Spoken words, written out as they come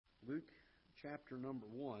Luke chapter number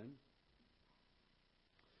 1.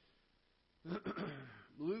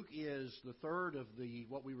 Luke is the third of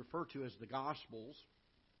what we refer to as the Gospels.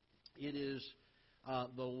 It is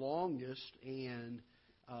the longest and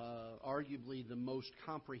arguably the most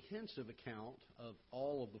comprehensive account of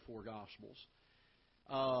all of the four Gospels.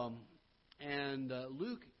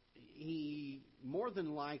 Luke, he more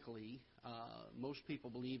than likely, most people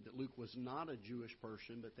believe that Luke was not a Jewish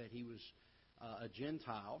person, but that he was a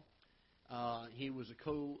Gentile. He was a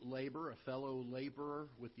co-laborer, a fellow laborer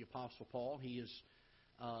with the Apostle Paul. He is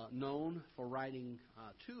known for writing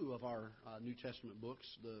two of our New Testament books,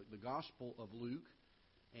 the Gospel of Luke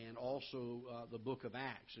and also the book of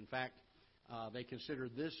Acts. In fact, they consider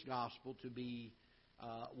this Gospel to be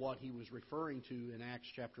what he was referring to in Acts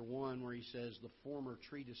chapter 1, where he says, "The former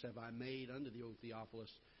treatise have I made unto thee, O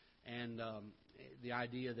Theophilus," and the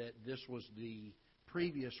idea that this was the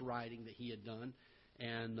previous writing that he had done.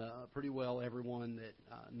 And pretty well everyone that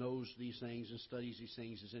knows these things and studies these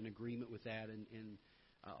things is in agreement with that and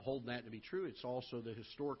holding that to be true. It's also the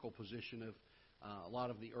historical position of a lot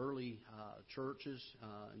of the early churches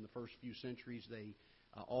in the first few centuries. They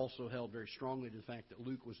also held very strongly to the fact that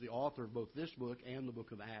Luke was the author of both this book and the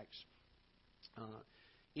book of Acts.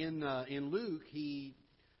 In Luke, he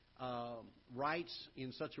writes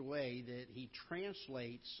in such a way that he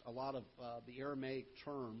translates a lot of the Aramaic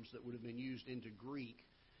terms that would have been used into Greek,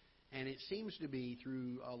 and it seems to be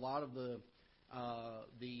through a lot of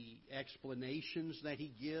the explanations that he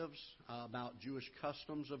gives about Jewish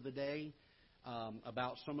customs of the day,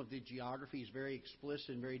 about some of the geography. He's very explicit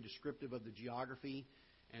and very descriptive of the geography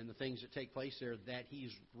and the things that take place there, that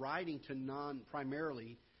he's writing to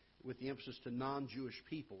primarily with the emphasis to non-Jewish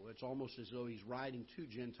people. It's almost as though he's writing to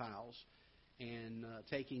Gentiles and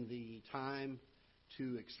taking the time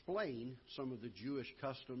to explain some of the Jewish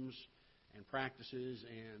customs and practices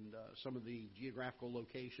and some of the geographical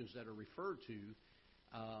locations that are referred to.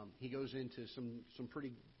 He goes into some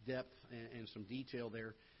pretty depth and some detail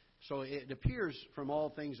there. So it appears from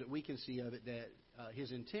all things that we can see of it that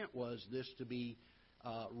his intent was this to be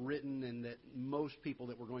written, and that most people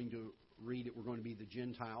that were going to read it were going to be the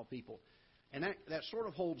Gentile people. And that sort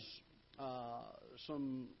of holds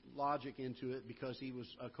some logic into it, because he was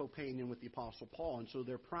a companion with the Apostle Paul, and so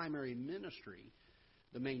their primary ministry,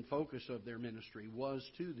 the main focus of their ministry, was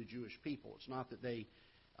to the Jewish people. It's not that they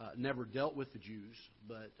never dealt with the Jews,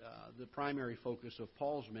 but the primary focus of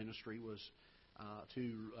Paul's ministry was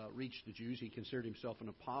to reach the Jews. He considered himself an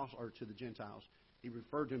apostle, or to the Gentiles. He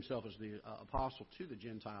referred to himself as the apostle to the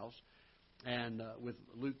Gentiles, and with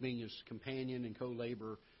Luke being his companion and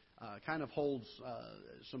co-laborer, kind of holds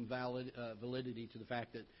some validity to the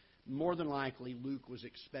fact that more than likely Luke was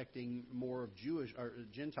expecting more of Jewish or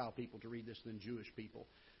Gentile people to read this than Jewish people,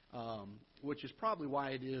 which is probably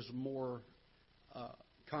why it is more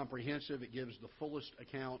comprehensive. It gives the fullest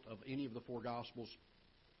account of any of the four Gospels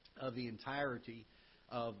of the entirety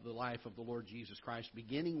of the life of the Lord Jesus Christ,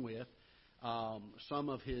 beginning with some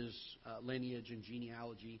of his lineage and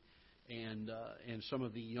genealogy, and some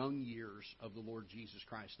of the young years of the Lord Jesus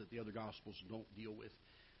Christ that the other Gospels don't deal with.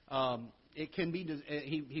 It can be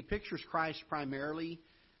he pictures Christ primarily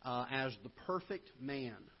as the perfect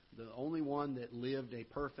man, the only one that lived a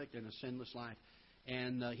perfect and a sinless life,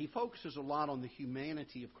 and he focuses a lot on the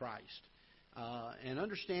humanity of Christ. And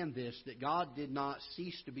understand this, that God did not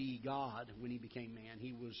cease to be God when He became man.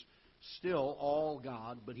 He was still all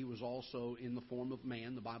God, but He was also in the form of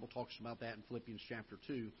man. The Bible talks about that in Philippians chapter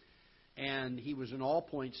 2. And He was in all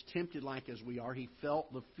points tempted like as we are. He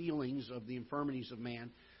felt the feelings of the infirmities of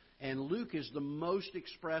man. And Luke is the most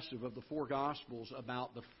expressive of the four Gospels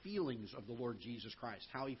about the feelings of the Lord Jesus Christ,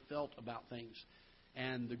 how He felt about things,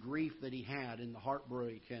 and the grief that He had, and the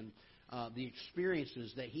heartbreak, and the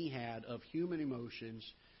experiences that He had of human emotions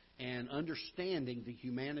and understanding the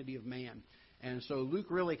humanity of man. And so Luke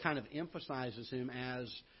really kind of emphasizes Him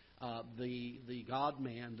as the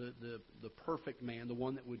God-man, the perfect man, the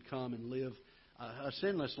one that would come and live a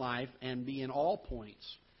sinless life and be in all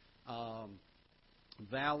points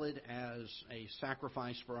valid as a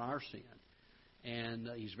sacrifice for our sin. And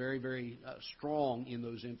he's very, very strong in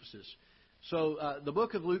those emphases. So the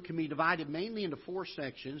book of Luke can be divided mainly into four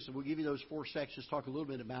sections. So we'll give you those four sections, talk a little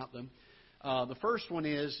bit about them. The first one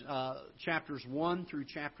is chapters 1 through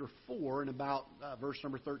chapter 4, and about verse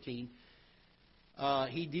number 13.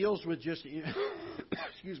 He deals with just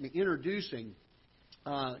introducing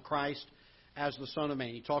Christ as the Son of Man.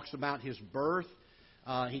 He talks about His birth.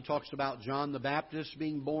 He talks about John the Baptist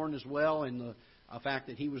being born as well, and the fact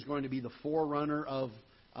that he was going to be the forerunner of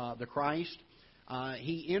the Christ.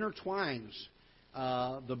 He intertwines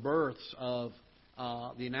the births of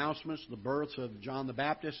the announcements, the births of John the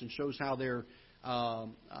Baptist, and shows how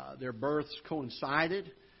their births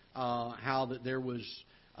coincided, how that there was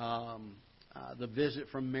the visit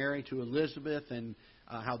from Mary to Elizabeth, and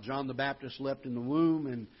how John the Baptist leapt in the womb,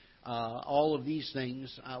 and all of these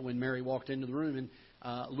things when Mary walked into the room. And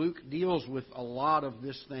Luke deals with a lot of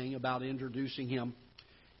this thing about introducing Him.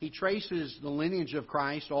 He traces the lineage of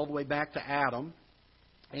Christ all the way back to Adam,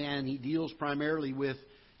 and he deals primarily with,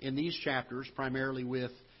 in these chapters, primarily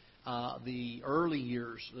with the early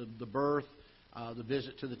years, the birth, the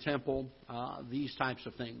visit to the temple, these types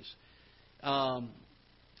of things. The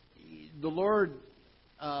Lord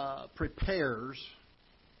prepares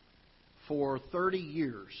for 30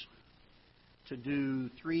 years to do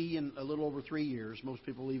a little over 3 years. Most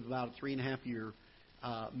people leave about a 3.5-year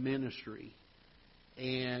ministry.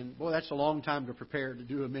 And, boy, that's a long time to prepare to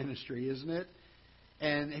do a ministry, isn't it?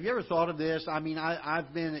 And have you ever thought of this? I mean,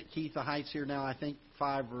 I've been at Ketha Heights here now, I think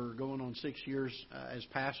 5 or going on 6 years as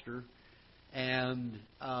pastor. And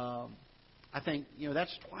I think,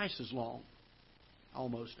 that's twice as long,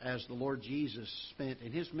 almost, as the Lord Jesus spent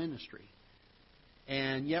in His ministry.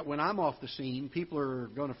 And yet, when I'm off the scene, people are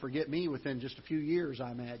going to forget me within just a few years,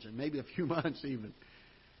 I imagine, maybe a few months even.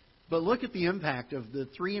 But look at the impact of the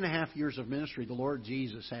 3.5 years of ministry the Lord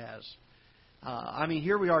Jesus has.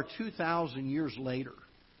 Here we are 2,000 years later,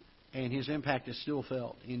 and His impact is still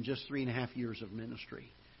felt in just 3.5 years of ministry.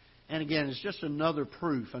 And again, it's just another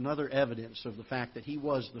proof, another evidence of the fact that He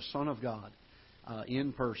was the Son of God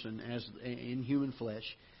in person, as in human flesh.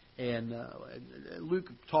 And Luke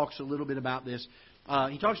talks a little bit about this.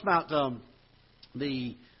 He talks about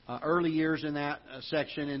the early years in that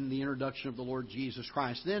section in the introduction of the Lord Jesus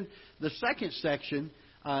Christ. Then the second section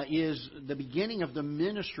is the beginning of the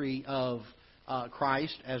ministry of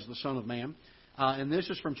Christ as the Son of Man. And this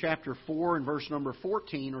is from chapter 4 and verse number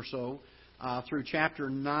 14 or so through chapter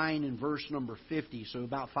 9 and verse number 50. So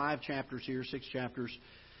about 5 chapters here, 6 chapters.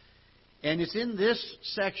 And it's in this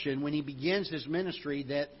section when He begins His ministry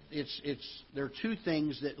that there are 2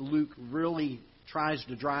 things that Luke really tries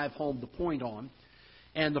to drive home the point on.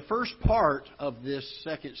 And the first part of this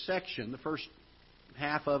second section, the first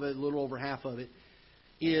half of it, a little over half of it,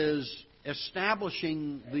 is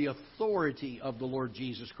establishing the authority of the Lord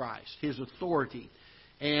Jesus Christ, His authority.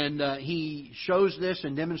 And he shows this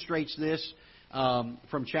and demonstrates this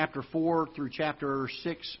from chapter 4 through chapter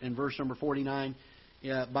 6 and verse number 49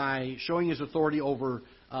 by showing His authority over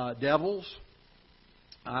devils.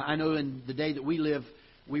 I know in the day that we live,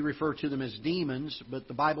 we refer to them as demons, but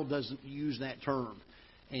the Bible doesn't use that term.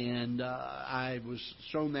 And I was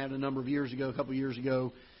shown that a couple of years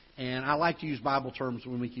ago, and I like to use Bible terms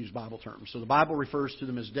when we use Bible terms. So the Bible refers to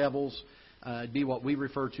them as devils. It'd be what we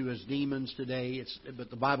refer to as demons today, but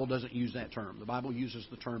the Bible doesn't use that term. The Bible uses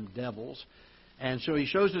the term devils. And so He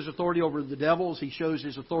shows His authority over the devils. He shows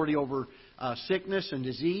His authority over sickness and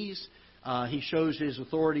disease. He shows His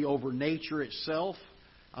authority over nature itself.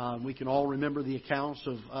 We can all remember the accounts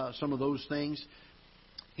of some of those things.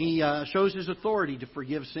 He shows His authority to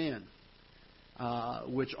forgive sin,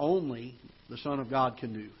 which only the Son of God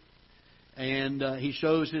can do. And He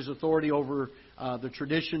shows His authority over the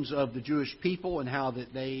traditions of the Jewish people and how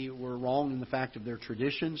that they were wrong in the fact of their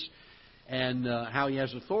traditions, and how He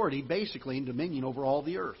has authority basically and dominion over all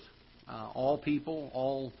the earth. All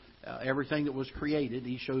people, everything that was created,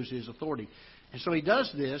 He shows His authority. And so He does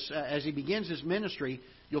this as He begins His ministry.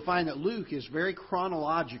 You'll find that Luke is very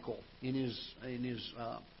chronological in his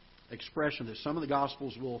expression of this. Some of the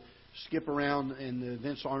Gospels will skip around and the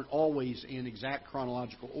events aren't always in exact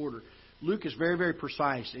chronological order. Luke is very, very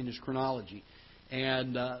precise in his chronology.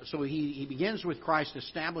 And so he begins with Christ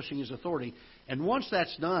establishing His authority. And once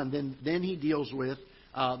that's done, then he deals with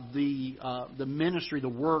the ministry, the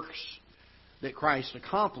works that Christ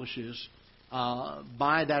accomplishes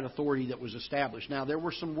by that authority that was established. Now, there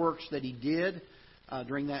were some works that He did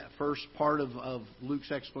during that first part of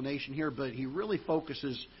Luke's explanation here, but he really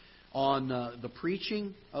focuses on the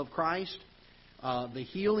preaching of Christ, the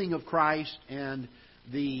healing of Christ, and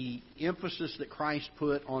the emphasis that Christ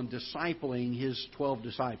put on discipling His 12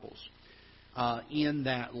 disciples in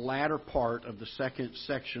that latter part of the second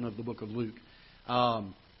section of the book of Luke.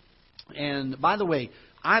 And by the way,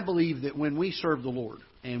 I believe that when we serve the Lord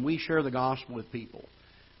and we share the gospel with people,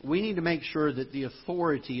 we need to make sure that the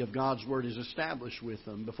authority of God's Word is established with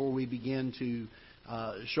them before we begin to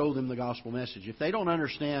show them the gospel message. If they don't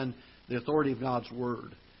understand the authority of God's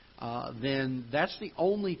Word, then that's the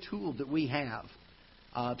only tool that we have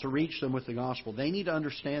to reach them with the gospel. They need to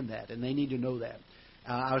understand that, and they need to know that.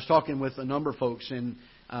 I was talking with a number of folks, and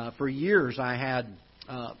for years I had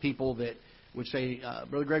people that would say,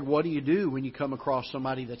 Brother Greg, what do you do when you come across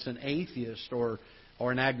somebody that's an atheist or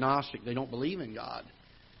an agnostic? They don't believe in God.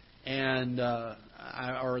 And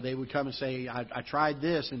or they would come and say, I tried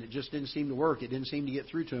this and it just didn't seem to work. It didn't seem to get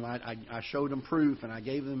through to them. I showed them proof and I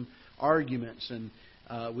gave them arguments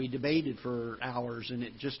and we debated for hours and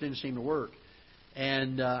it just didn't seem to work.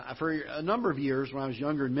 And for a number of years when I was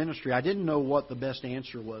younger in ministry, I didn't know what the best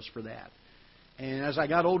answer was for that. And as I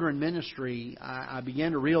got older in ministry, I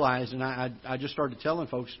began to realize, and I just started telling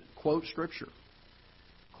folks, quote Scripture.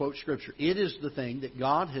 Quote Scripture. It is the thing that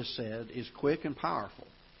God has said is quick and powerful.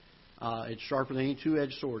 It's sharper than any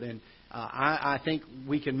two-edged sword. And I think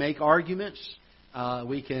we can make arguments.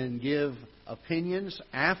 We can give opinions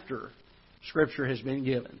after Scripture has been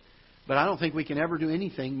given. But I don't think we can ever do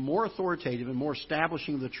anything more authoritative and more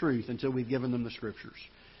establishing of the truth until we've given them the Scriptures.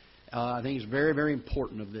 I think it's very, very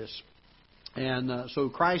important of this. And so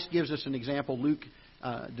Christ gives us an example. Luke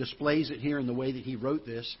displays it here in the way that he wrote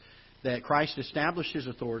this, that Christ established His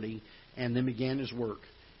authority and then began His work.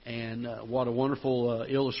 And what a wonderful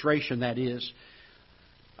illustration that is.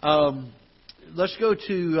 Let's go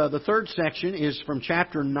to the third section, is from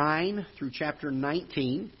chapter 9 through chapter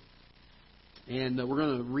 19. And we're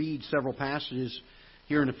going to read several passages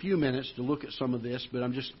here in a few minutes to look at some of this, but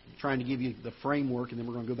I'm just trying to give you the framework, and then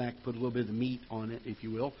we're going to go back and put a little bit of the meat on it, if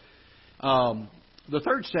you will. The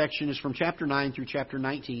third section is from chapter 9 through chapter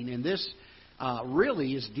 19, and this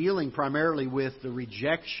really is dealing primarily with the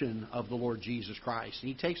rejection of the Lord Jesus Christ. And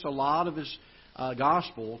he takes a lot of his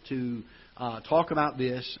gospel to talk about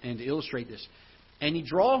this and to illustrate this. And he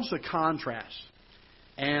draws a contrast.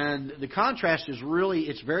 And the contrast is really,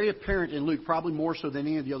 it's very apparent in Luke, probably more so than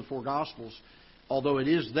any of the other four Gospels, although it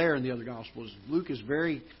is there in the other Gospels. Luke is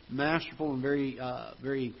very masterful and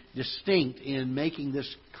very distinct in making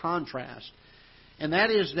this contrast. And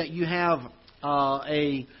that is that you have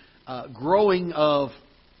a growing of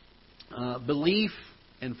belief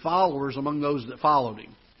and followers among those that followed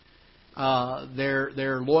Him.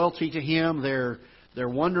 Their loyalty to Him, their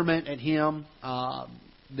wonderment at Him,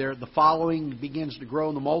 the following begins to grow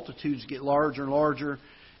and the multitudes get larger and larger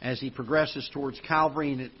as He progresses towards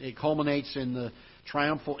Calvary, and it culminates in the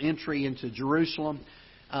triumphal entry into Jerusalem.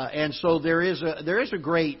 And so there is a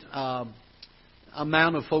great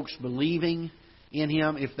amount of folks believing in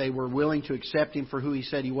Him if they were willing to accept Him for who He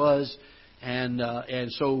said He was. And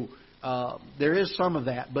so there is some of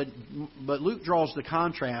that. But Luke draws the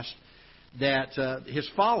contrast that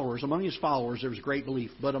among His followers there was great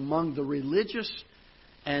belief. But among the religious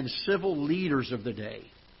and civil leaders of the day,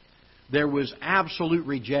 there was absolute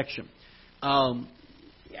rejection.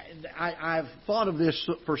 I've thought of this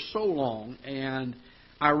for so long, and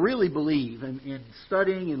I really believe in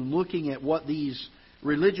studying and looking at what these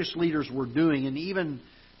religious leaders were doing and even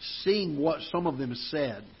seeing what some of them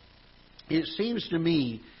said, it seems to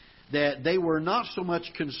me that they were not so much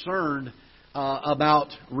concerned about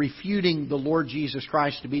refuting the Lord Jesus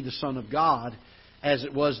Christ to be the Son of God as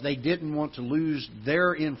it was they didn't want to lose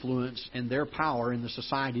their influence and their power in the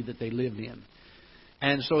society that they lived in.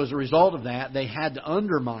 And so as a result of that, they had to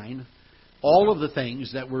undermine all of the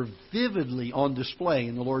things that were vividly on display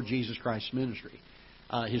in the Lord Jesus Christ's ministry.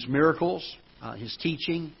 His miracles, His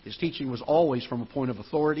teaching. His teaching was always from a point of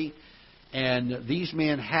authority. And these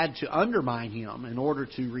men had to undermine Him in order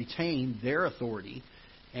to retain their authority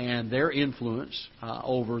and their influence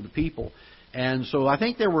over the people. And so I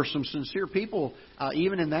think there were some sincere people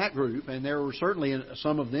even in that group, and there were certainly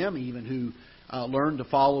some of them even who learned to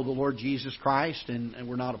follow the Lord Jesus Christ and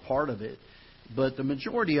were not a part of it. But the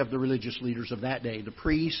majority of the religious leaders of that day, the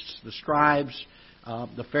priests, the scribes,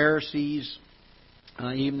 the Pharisees,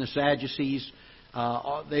 even the Sadducees,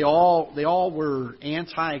 they all were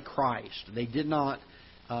anti-Christ. They did not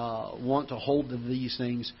want to hold to these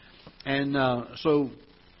things. And so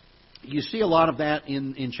you see a lot of that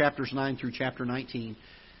in chapters 9 through chapter 19.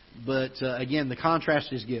 But again, the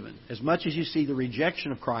contrast is given. As much as you see the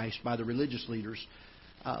rejection of Christ by the religious leaders,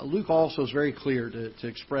 Luke also is very clear to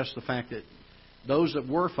express the fact that those that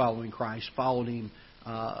were following Christ followed Him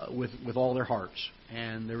with all their hearts.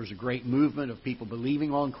 And there was a great movement of people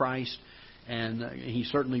believing on Christ, and He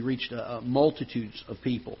certainly reached multitudes of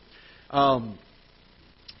people.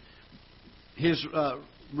 His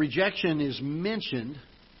rejection is mentioned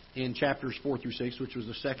in chapters 4 through 6, which was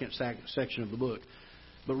the second section of the book.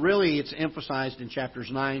 But really it's emphasized in chapters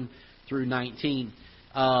 9 through 19.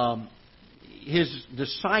 His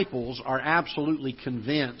disciples are absolutely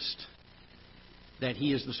convinced that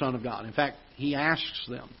He is the Son of God. In fact, He asks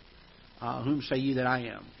them, whom say ye that I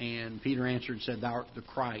am? And Peter answered and said, Thou art the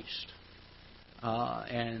Christ,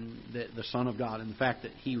 and the Son of God. And the fact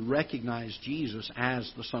that he recognized Jesus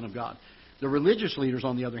as the Son of God. The religious leaders,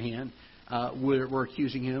 on the other hand, were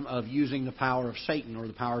accusing him of using the power of Satan or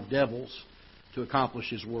the power of devils to accomplish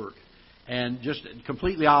his work. And just a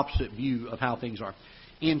completely opposite view of how things are.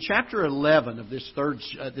 In chapter 11 of this third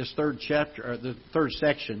chapter, or the third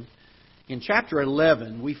section, in chapter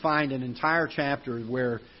 11, we find an entire chapter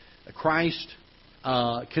where Christ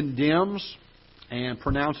condemns and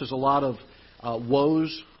pronounces a lot of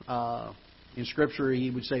woes. In Scripture,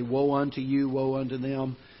 he would say, "Woe unto you, woe unto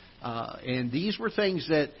them." And these were things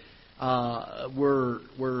that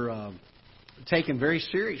were taken very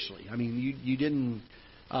seriously. I mean, you didn't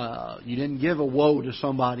give a woe to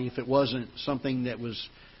somebody if it wasn't something that was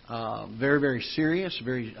very, very serious,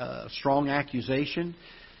 very strong accusation.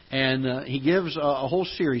 And he gives a whole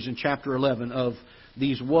series in chapter 11 of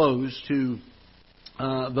these woes to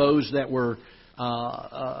those that were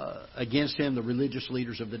against him, the religious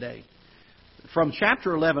leaders of the day. From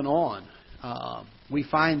chapter 11 on, we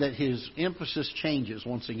find that his emphasis changes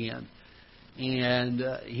once again. And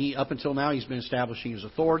up until now, he's been establishing his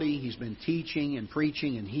authority. He's been teaching and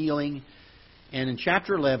preaching and healing. And in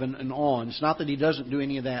chapter 11 and on, it's not that he doesn't do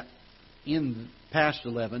any of that in past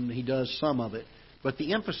 11. He does some of it. But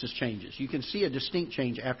the emphasis changes. You can see a distinct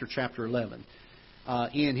change after chapter 11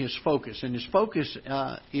 in his focus. And his focus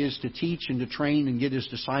is to teach and to train and get his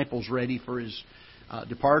disciples ready for his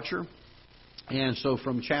departure. And so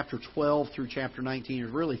from chapter 12 through chapter 19, or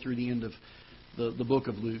really through the end of the book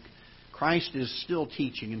of Luke, Christ is still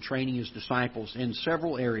teaching and training his disciples in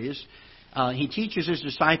several areas. He teaches his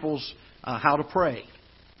disciples how to pray.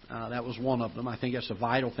 That was one of them. I think that's a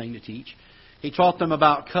vital thing to teach. He taught them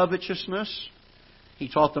about covetousness. He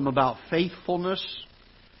taught them about faithfulness.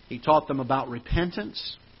 He taught them about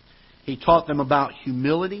repentance. He taught them about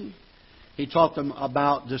humility. He taught them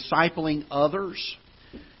about discipling others.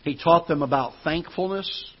 He taught them about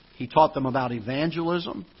thankfulness. He taught them about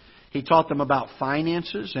evangelism. He taught them about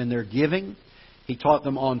finances and their giving. He taught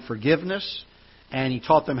them on forgiveness. And he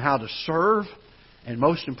taught them how to serve. And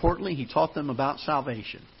most importantly, he taught them about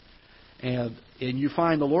salvation. And you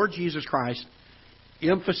find the Lord Jesus Christ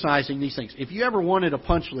emphasizing these things. If you ever wanted a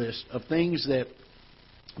punch list of things that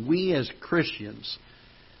we as Christians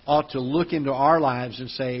ought to look into our lives and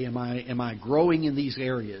say, am I growing in these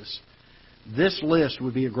areas? This list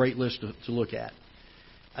would be a great list to look at.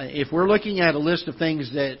 If we're looking at a list of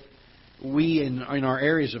things that we in our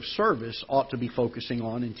areas of service ought to be focusing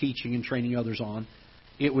on and teaching and training others on,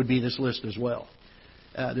 it would be this list as well.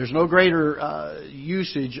 There's no greater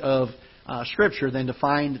usage of Scripture than to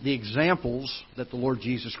find the examples that the Lord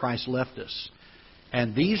Jesus Christ left us.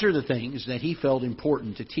 And these are the things that He felt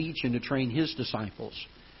important to teach and to train His disciples.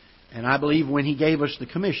 And I believe when He gave us the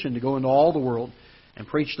commission to go into all the world and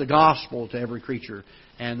preach the gospel to every creature,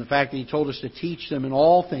 and the fact that He told us to teach them in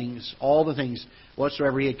all the things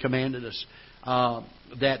whatsoever He had commanded us,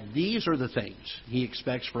 that these are the things He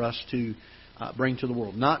expects for us to bring to the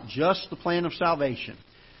world. Not just the plan of salvation.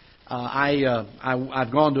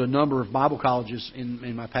 I've gone to a number of Bible colleges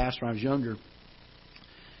in my past when I was younger,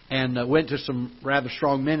 and went to some rather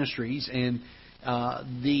strong ministries, and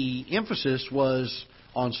the emphasis was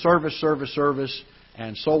on service,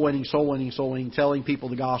 and soul winning, telling people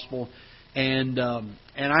the gospel. And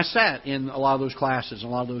I sat in a lot of those classes, a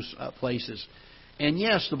lot of those places. And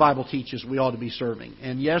yes, the Bible teaches we ought to be serving.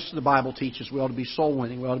 And yes, the Bible teaches we ought to be soul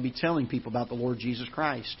winning. We ought to be telling people about the Lord Jesus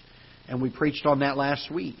Christ. And we preached on that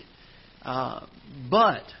last week.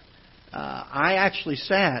 But I actually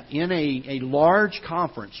sat in a large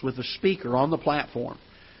conference with a speaker on the platform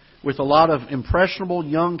with a lot of impressionable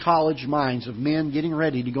young college minds of men getting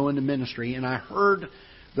ready to go into ministry. And I heard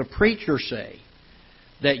the preacher say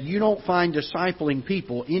that you don't find discipling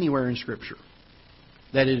people anywhere in Scripture.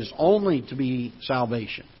 That it is only to be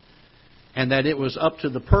salvation. And that it was up to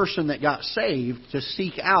the person that got saved to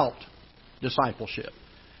seek out discipleship.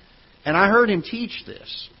 And I heard him teach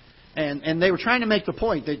this. And they were trying to make the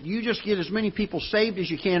point that you just get as many people saved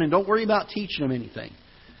as you can and don't worry about teaching them anything.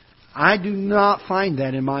 I do not find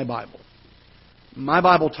that in my Bible. My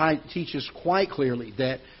Bible teaches quite clearly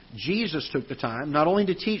that Jesus took the time not only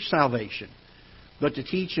to teach salvation, but to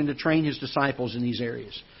teach and to train His disciples in these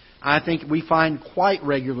areas. I think we find quite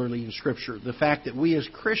regularly in Scripture the fact that we as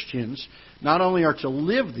Christians not only are to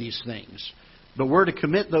live these things, but we're to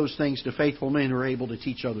commit those things to faithful men who are able to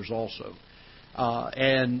teach others also.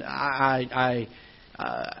 And I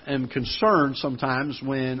am concerned sometimes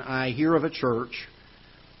when I hear of a church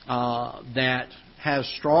that has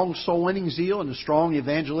strong soul-winning zeal and a strong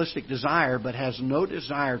evangelistic desire, but has no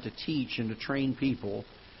desire to teach and to train people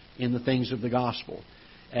in the things of the gospel.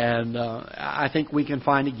 And I think we can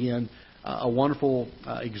find again a wonderful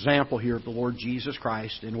example here of the Lord Jesus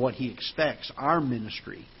Christ and what He expects our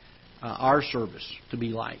ministry, our service to be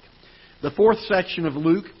like. The fourth section of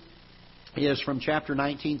Luke is from chapter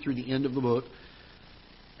 19 through the end of the book.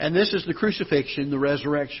 And this is the crucifixion, the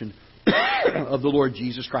resurrection of the Lord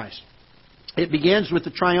Jesus Christ. It begins with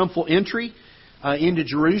the triumphal entry into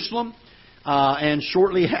Jerusalem. And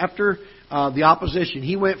shortly after, the opposition.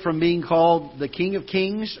 He went from being called the King of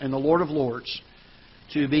Kings and the Lord of Lords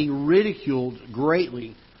to being ridiculed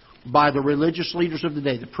greatly by the religious leaders of the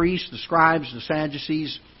day. The priests, the scribes, the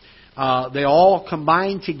Sadducees, they all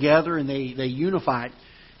combined together and they unified.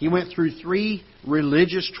 He went through 3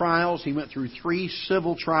 religious trials. He went through 3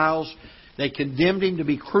 civil trials. They condemned Him to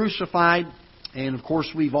be crucified. And of course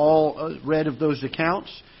we've all read of those accounts.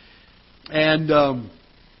 And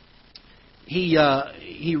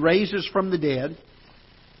He raises from the dead.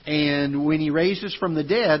 And when He raises from the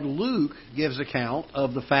dead, Luke gives account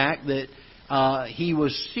of the fact that He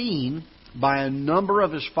was seen by a number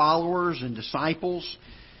of His followers and disciples,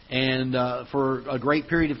 and for a great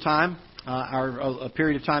period of time, or a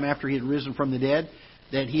period of time after He had risen from the dead,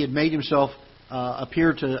 that He had made Himself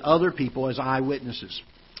appear to other people as eyewitnesses.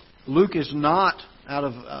 Luke is not, out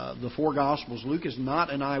of the 4 Gospels, Luke is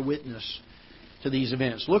not an eyewitness to these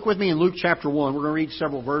events. Look with me in Luke chapter 1. We're going to read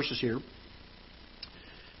several verses here.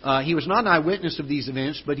 He was not an eyewitness of these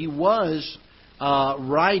events, but he was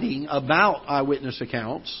writing about eyewitness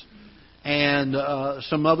accounts and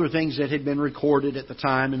some other things that had been recorded at the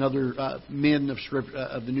time, and other men of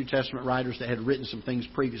the New Testament writers that had written some things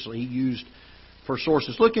previously he used for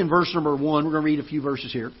sources. Look in verse number 1. We're going to read a few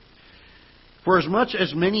verses here. For as much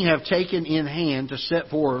as many have taken in hand to set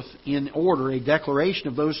forth in order a declaration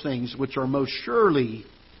of those things which are most surely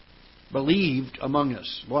believed among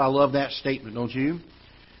us. Well, I love that statement, don't you?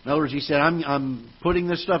 In other words, he said, I'm putting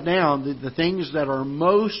this stuff down, the things that are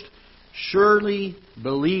most surely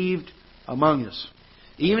believed among us.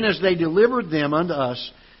 Even as they delivered them unto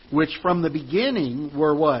us, which from the beginning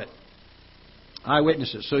were what?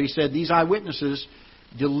 Eyewitnesses. So he said, these eyewitnesses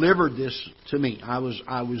delivered this to me. I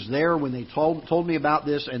was there when they told me about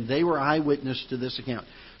this, and they were eyewitness to this account.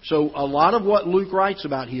 So a lot of what Luke writes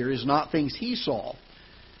about here is not things he saw,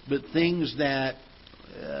 but things that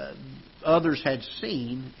others had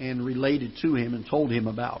seen and related to him and told him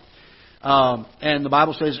about. And the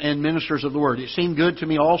Bible says, and ministers of the word. It seemed good to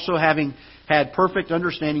me also, having had perfect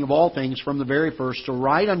understanding of all things from the very first, to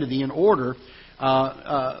write unto thee in order,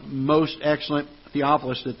 most excellent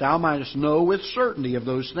Theophilus, that thou mightest know with certainty of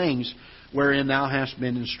those things wherein thou hast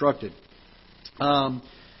been instructed.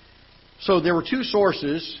 So there were 2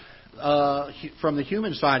 sources from the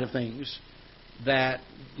human side of things that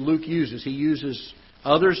Luke uses. He uses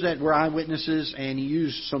others that were eyewitnesses, and he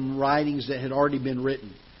used some writings that had already been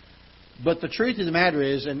written. But the truth of the matter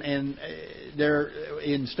is, and there,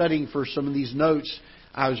 in studying for some of these notes,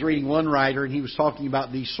 I was reading one writer, and he was talking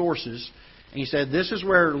about these sources. And he said, this is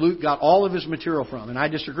where Luke got all of his material from. And I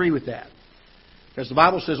disagree with that. Because the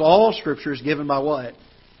Bible says all Scripture is given by what?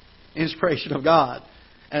 Inspiration of God.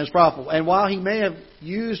 And it's profitable. And while he may have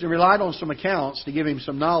used and relied on some accounts to give him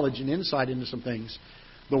some knowledge and insight into some things,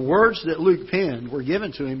 the words that Luke penned were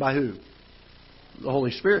given to him by who? The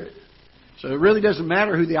Holy Spirit. So it really doesn't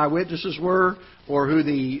matter who the eyewitnesses were or who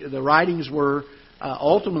the writings were.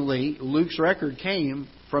 Ultimately, Luke's record came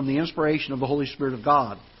from the inspiration of the Holy Spirit of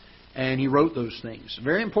God. And he wrote those things.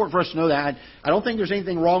 Very important for us to know that. I don't think there's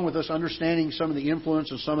anything wrong with us understanding some of the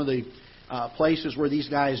influence of some of the places where these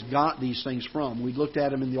guys got these things from. We looked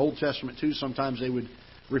at them in the Old Testament too. Sometimes they would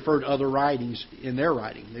refer to other writings in their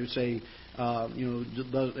writing. They would say,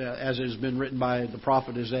 as it has been written by the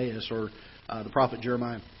prophet Isaiah or the prophet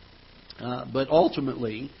Jeremiah. But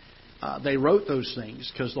ultimately, they wrote those things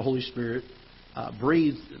because the Holy Spirit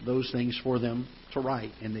breathed those things for them to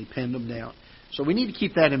write, and they penned them down. So we need to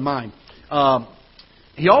keep that in mind.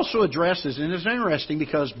 He also addresses, and it's interesting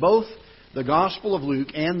because both the Gospel of Luke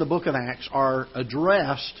and the book of Acts are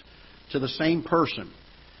addressed to the same person.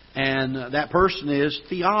 And that person is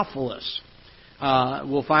Theophilus.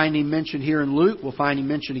 We'll find him mentioned here in Luke. We'll find him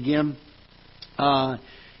mentioned again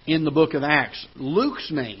in the book of Acts. Luke's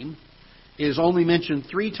name is only mentioned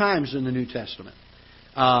 3 times in the New Testament.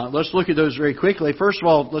 Let's look at those very quickly. First of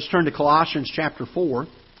all, let's turn to Colossians chapter 4.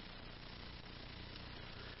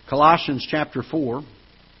 Colossians chapter 4.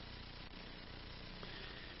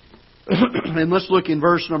 And let's look in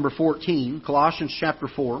verse number 14. Colossians chapter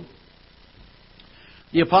 4.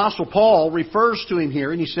 The Apostle Paul refers to him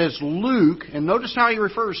here, and he says, Luke, and notice how he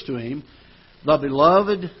refers to him, the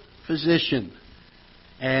beloved physician.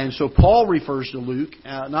 And so Paul refers to Luke,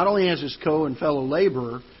 not only as his co and fellow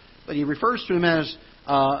laborer, but he refers to him as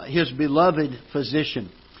his beloved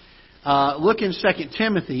physician. Look in 2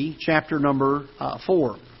 Timothy chapter number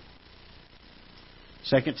 4.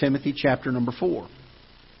 2 Timothy chapter number 4.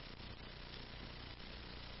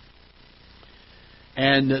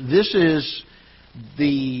 And this is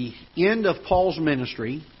the end of Paul's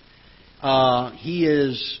ministry.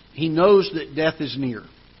 He knows that death is near.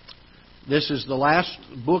 This is the last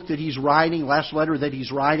book that he's writing, last letter that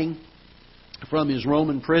he's writing from his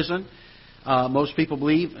Roman prison. Most people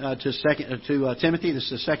believe to Timothy. This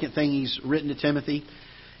is the second thing he's written to Timothy.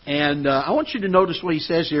 And I want you to notice what he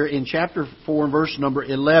says here in chapter 4 and verse number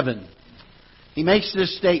 11. He makes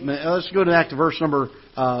this statement. Let's go back to verse number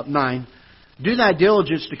 9. Do thy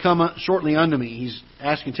diligence to come shortly unto me. He's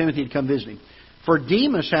asking Timothy to come visit him. For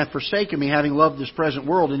Demas hath forsaken me, having loved this present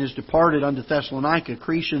world, and is departed unto Thessalonica,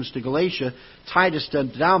 Crescens to Galatia, Titus to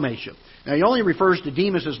Dalmatia. Now, he only refers to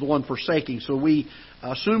Demas as the one forsaking, so we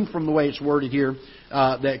assume from the way it's worded here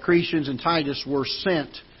that Crescens and Titus were sent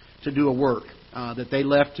to do a work, that they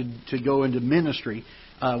left to go into ministry.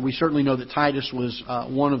 We certainly know that Titus was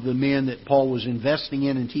one of the men that Paul was investing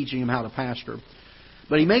in and teaching him how to pastor.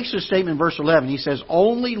 But he makes this statement in verse 11. He says,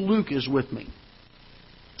 only Luke is with me.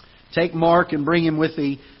 Take Mark and bring him with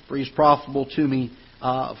thee, for he is profitable to me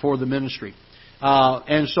for the ministry.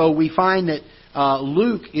 And so we find that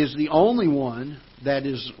Luke is the only one that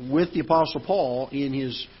is with the Apostle Paul in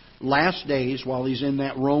his last days while he's in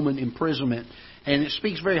that Roman imprisonment. And it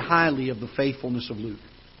speaks very highly of the faithfulness of Luke.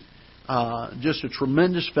 Just a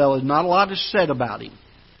tremendous fellow. Not a lot is said about him.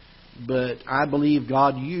 But I believe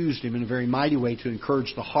God used him in a very mighty way to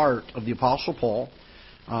encourage the heart of the Apostle Paul,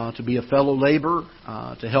 to be a fellow laborer,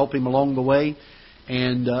 to help him along the way,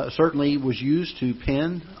 and certainly was used to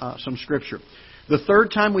pen some Scripture. The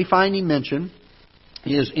third time we find him mentioned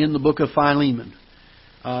is in the book of Philemon.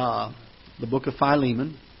 The book of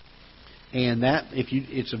Philemon. And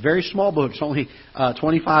it's a very small book. It's only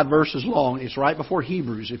 25 verses long. It's right before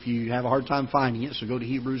Hebrews if you have a hard time finding it. So go to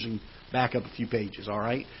Hebrews and back up a few pages, all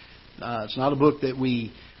right? It's not a book that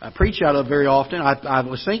we preach out of very often. I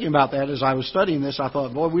was thinking about that as I was studying this. I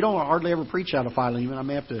thought, boy, we don't hardly ever preach out of Philemon. I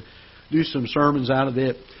may have to do some sermons out of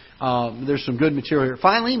it. There's some good material here.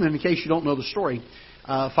 Philemon, in case you don't know the story,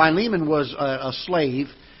 Philemon was a slave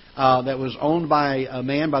that was owned by a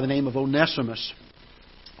man by the name of Onesimus.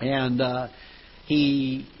 And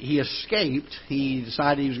he escaped. He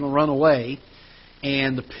decided he was going to run away.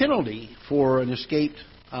 And the penalty for an escaped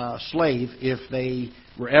slave, if they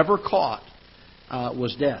were ever caught,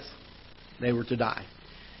 was death. They were to die.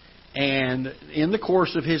 And in the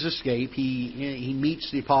course of his escape, he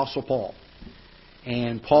meets the Apostle Paul.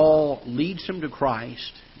 And Paul leads him to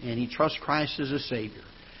Christ, and he trusts Christ as a Savior.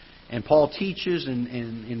 And Paul teaches and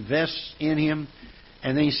invests in him.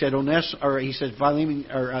 And then he said, Onesimus was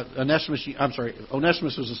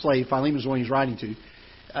a slave. Philemon is the one he's writing to.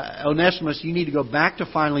 Onesimus, you need to go back to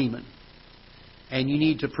Philemon, and you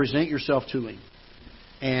need to present yourself to him.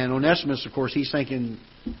 And Onesimus, of course, he's thinking,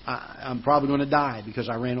 I'm probably going to die because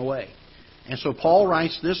I ran away. And so Paul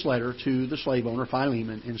writes this letter to the slave owner,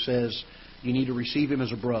 Philemon, and says, you need to receive him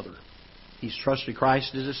as a brother. He's trusted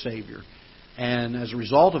Christ as a Savior. And as a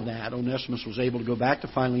result of that, Onesimus was able to go back to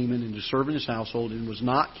Philemon and to serve in his household and was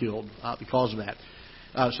not killed because of that.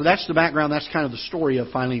 So that's the background. That's kind of the story of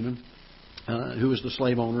Philemon, who was the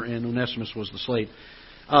slave owner, and Onesimus was the slave.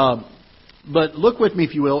 But look with me,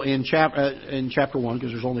 if you will, in chapter 1,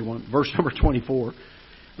 because there's only one, verse number 24.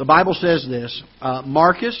 The Bible says this,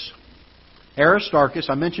 Marcus, Aristarchus,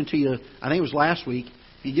 I mentioned to you, I think it was last week,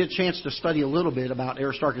 if you get a chance to study a little bit about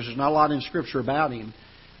Aristarchus, there's not a lot in Scripture about him.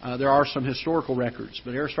 There are some historical records,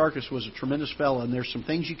 but Aristarchus was a tremendous fellow, and there's some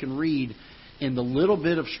things you can read in the little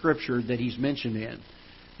bit of Scripture that he's mentioned in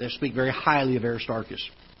that speak very highly of Aristarchus.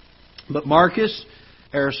 But Marcus,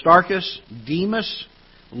 Aristarchus, Demas,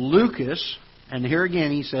 Lucas, and here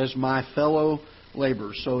again he says, my fellow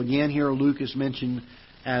laborers. So again here Luke is mentioned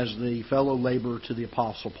as the fellow laborer to the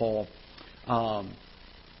Apostle Paul.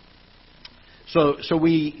 So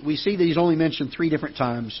we see that he's only mentioned 3 different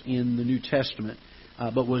times in the New Testament,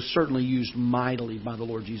 but was certainly used mightily by the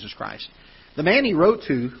Lord Jesus Christ. The man he wrote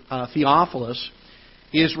to, Theophilus,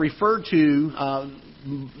 is referred to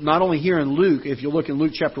not only here in Luke, if you look in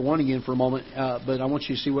Luke chapter 1 again for a moment, but I want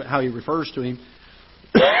you to see how he refers to him.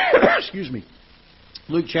 Excuse me.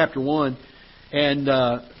 Luke chapter 1, and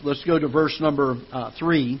let's go to verse number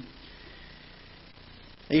 3.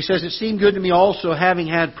 He says, it seemed good to me also, having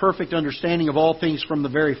had perfect understanding of all things from the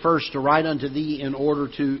very first, to write unto thee in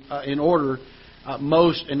order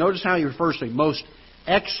most, and notice how he refers to him, most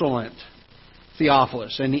excellent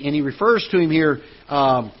Theophilus. And he refers to him here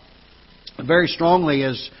very strongly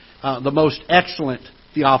as the most excellent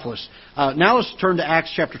Theophilus. Now let's turn to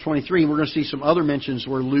Acts chapter 23, and we're going to see some other mentions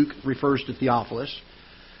where Luke refers to Theophilus.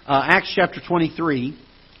 Acts chapter 23,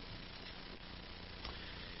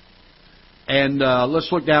 and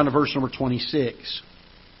let's look down to verse number 26.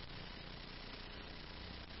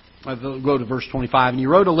 I'll go to verse 25. And he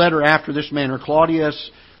wrote a letter after this manner,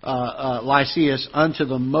 Claudius Lysias, unto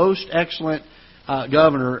the most excellent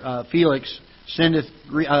governor Felix sendeth...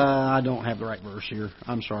 I don't have the right verse here.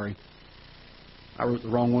 I'm sorry. I wrote the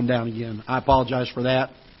wrong one down again. I apologize for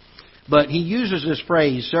that. But he uses this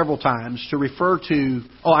phrase several times to refer to...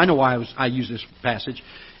 Oh, I know why I use this passage.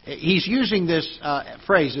 He's using this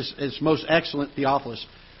phrase, this most excellent Theophilus,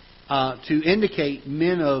 to indicate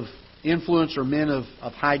men of influence or men of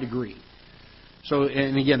high degree. So,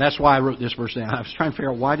 and again, that's why I wrote this verse down. I was trying to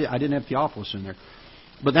figure out why I didn't have Theophilus in there.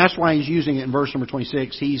 But that's why he's using it in verse number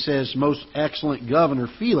 26. He says, most excellent governor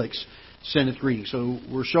Felix sendeth greetings. So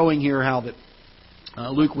we're showing here how that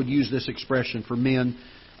Luke would use this expression for men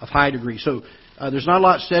of high degree. So there's not a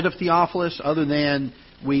lot said of Theophilus other than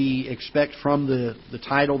we expect from the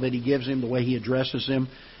title that he gives him, the way he addresses him,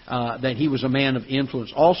 that he was a man of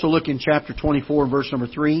influence. Also look in chapter 24, verse number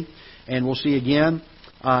 3, and we'll see again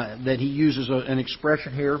that he uses an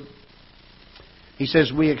expression here. He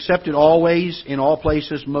says, we accepted always, in all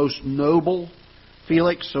places, most noble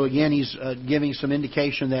Felix. So again, he's giving some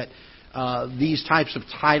indication that these types of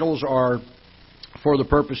titles are for the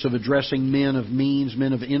purpose of addressing men of means,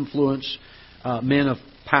 men of influence, men of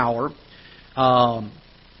power.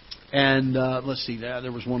 And let's see,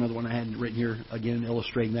 there was one other one I hadn't written here, again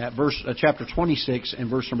illustrating that. Chapter 26 and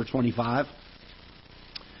verse number 25.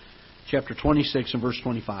 Chapter 26 and verse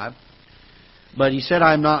 25. But he said,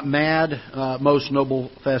 I am not mad, most noble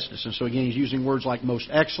Festus. And so again, he's using words like most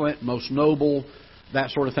excellent, most noble,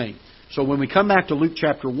 that sort of thing. So when we come back to Luke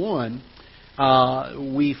chapter 1,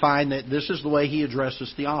 we find that this is the way he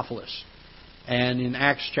addresses Theophilus. And in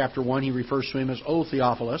Acts chapter 1, he refers to him as O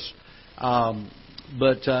Theophilus.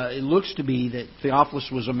 But it looks to be that Theophilus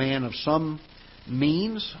was a man of some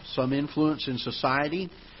means, some influence in society.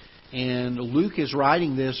 And Luke is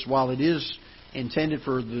writing this while it is intended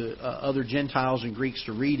for the other Gentiles and Greeks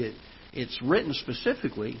to read it. It's written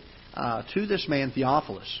specifically to this man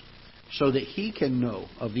Theophilus so that he can know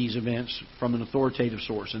of these events from an authoritative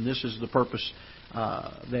source. And this is the purpose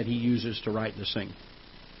that he uses to write this thing.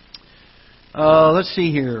 Let's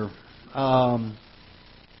see here. I'm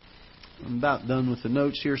about done with the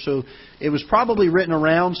notes here. So it was probably written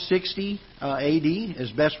around 60 A.D.,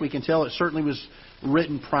 as best we can tell. It certainly was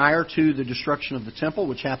written prior to the destruction of the temple,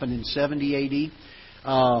 which happened in 70 A.D.,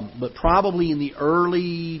 but probably in the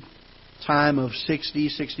early time of 60,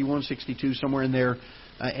 61, 62, somewhere in there.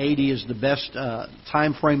 80 is the best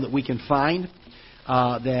time frame that we can find.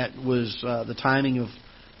 That was the timing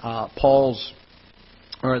of Paul's,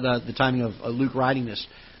 or the timing of Luke writing this.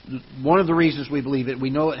 One of the reasons we believe it, we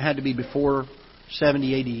know it had to be before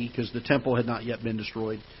 70 A.D. because the temple had not yet been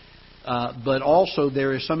destroyed. But also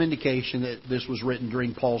there is some indication that this was written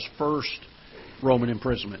during Paul's first Roman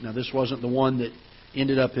imprisonment. Now this wasn't the one that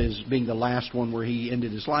ended up as being the last one where he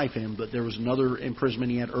ended his life in, but there was another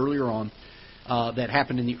imprisonment he had earlier on that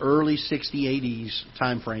happened in the early 60 A.D.'s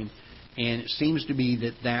time frame. And it seems to be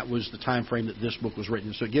that that was the time frame that this book was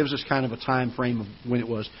written. So it gives us kind of a time frame of when it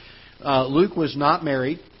was. Luke was not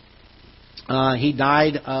married. He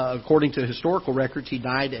died, according to historical records, he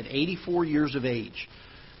died at 84 years of age.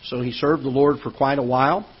 So he served the Lord for quite a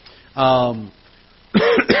while.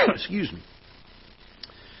 Excuse me.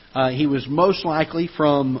 He was most likely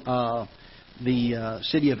from the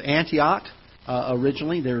city of Antioch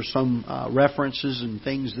originally. There's some references and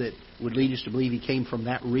things that would lead us to believe he came from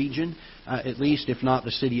that region, at least, if not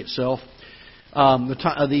the city itself.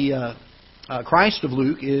 The Christ of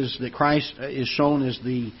Luke is that Christ is shown as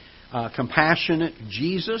the compassionate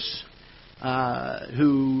Jesus,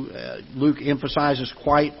 who Luke emphasizes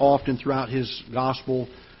quite often throughout his gospel,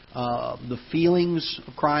 the feelings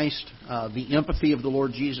of Christ, the empathy of the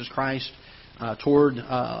Lord Jesus Christ toward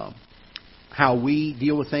how we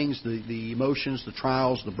deal with things, the emotions, the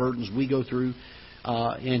trials, the burdens we go through,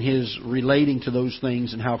 and his relating to those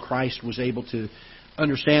things and how Christ was able to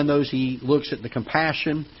understand those. He looks at the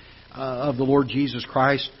compassion of the Lord Jesus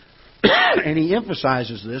Christ, and he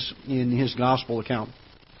emphasizes this in his gospel account.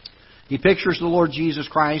 He pictures the Lord Jesus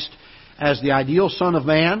Christ as the ideal Son of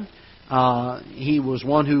Man. He was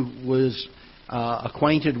one who was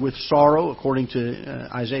acquainted with sorrow. According to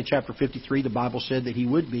Isaiah chapter 53, the Bible said that he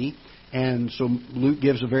would be. And so Luke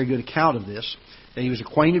gives a very good account of this, that he was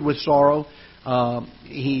acquainted with sorrow.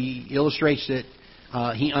 He illustrates that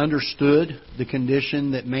he understood the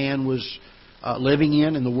condition that man was living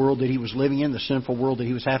in the world that he was living in, the sinful world that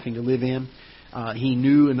he was having to live in. He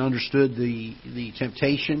knew and understood the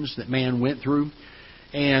temptations that man went through.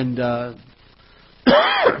 And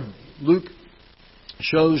Luke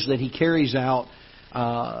shows that he carries out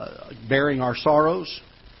bearing our sorrows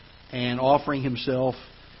and offering himself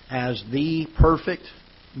as the perfect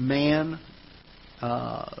man,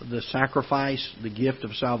 the sacrifice, the gift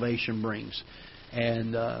of salvation brings.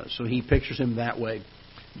 And so he pictures him that way.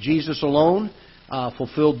 Jesus alone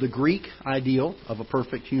fulfilled the Greek ideal of a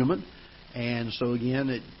perfect human. And so again,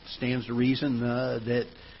 it stands to reason that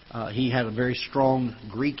he had a very strong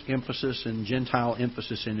Greek emphasis and Gentile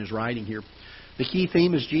emphasis in his writing here. The key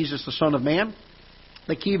theme is Jesus, the Son of Man.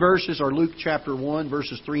 The key verses are Luke chapter 1,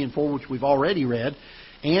 verses 3 and 4, which we've already read,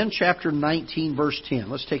 and chapter 19, verse 10.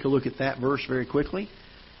 Let's take a look at that verse very quickly.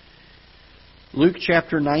 Luke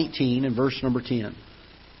chapter 19 and verse number 10.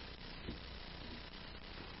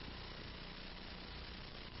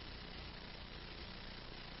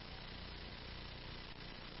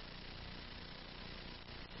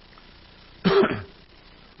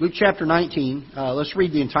 Luke chapter 19, let's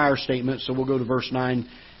read the entire statement, so we'll go to verse 9.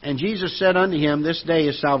 And Jesus said unto him, This day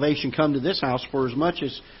is salvation come to this house, for as much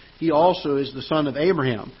as he also is the son of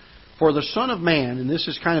Abraham. For the Son of Man, and this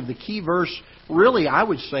is kind of the key verse, really I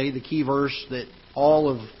would say the key verse that all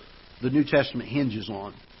of the New Testament hinges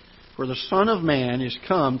on. For the Son of Man is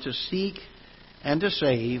come to seek and to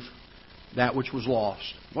save that which was lost.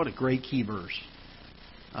 What a great key verse.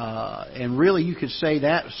 And really you could say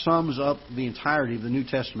that sums up the entirety of the New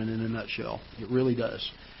Testament in a nutshell. It really does.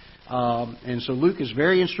 And so Luke is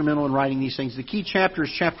very instrumental in writing these things. The key chapter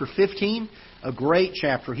is chapter 15, a great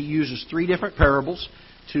chapter. He uses 3 different parables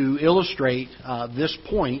to illustrate this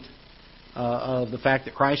point of the fact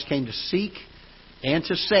that Christ came to seek and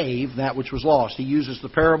to save that which was lost. He uses the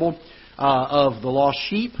parable of the lost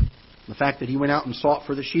sheep, the fact that he went out and sought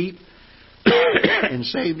for the sheep and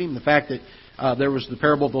saved him, the fact that there was the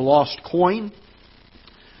parable of the lost coin,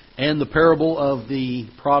 and the parable of the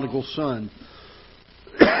prodigal son.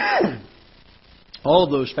 All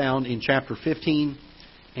of those found in chapter 15,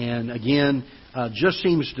 and again, just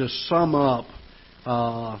seems to sum up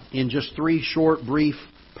in just 3 short, brief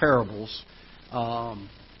parables,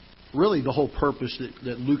 really the whole purpose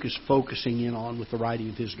that Luke is focusing in on with the writing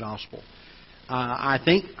of his gospel.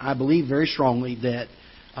 I believe very strongly that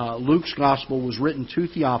Luke's gospel was written to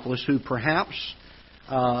Theophilus, who perhaps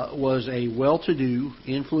was a well-to-do,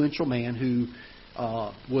 influential man who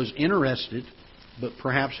was interested, but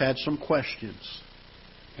perhaps had some questions.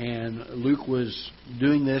 And Luke was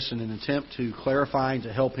doing this in an attempt to clarify and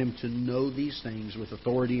to help him to know these things with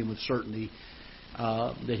authority and with certainty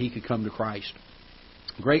that he could come to Christ.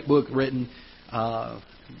 Great book written out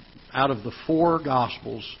of the 4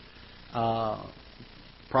 Gospels,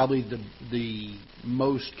 probably the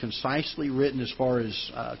most concisely written as far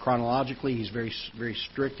as chronologically. He's very, very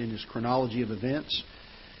strict in his chronology of events,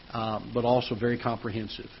 but also very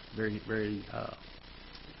comprehensive. Very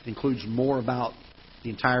includes more about the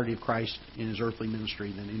entirety of Christ in his earthly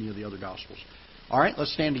ministry than any of the other Gospels. All right,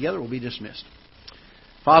 let's stand together. We'll be dismissed.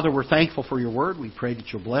 Father, we're thankful for your word. We pray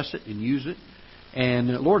that you'll bless it and use it. And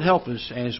Lord, help us as